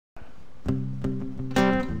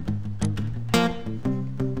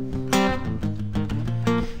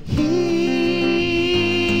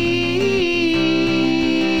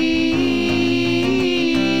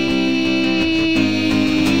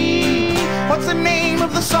What's the name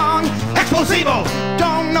of the song? Explosivo.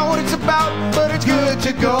 Don't know what it's about, but it's good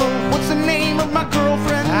to go. What's the name of my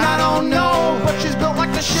girlfriend? I don't know, but she's built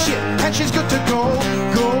like the shit, and she's good to go.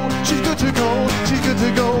 She's good to go. She's good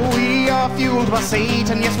to go. We are fueled by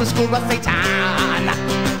Satan. Yes, we're schooled by Satan.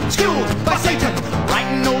 Schooled by Satan.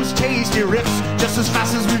 Writing those tasty riffs just as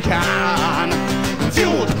fast as we can.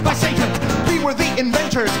 Fueled by Satan. We were the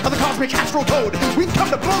inventors of the cosmic astral code. We've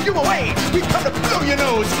come to blow you away. We've come to blow your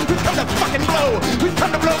nose. We've come to fucking blow. We've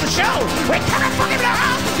come to blow the show. We've come to fucking blow.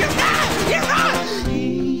 You're not. You're not.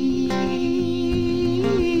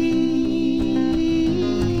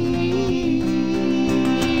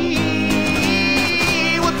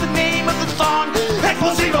 What's the name of the song?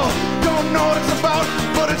 Explosivo. Don't know what it's about,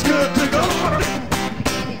 but it's good to go.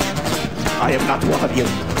 I am not one of you.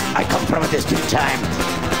 I come from a distant time.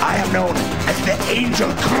 I am known as the Angel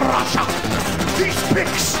Crusher. These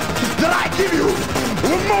picks that I give you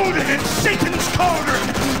were molded in Satan's cauldron.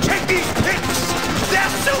 Take these picks. They're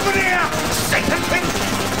souvenir Satan picks.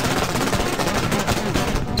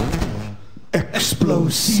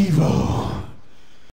 Explosivo.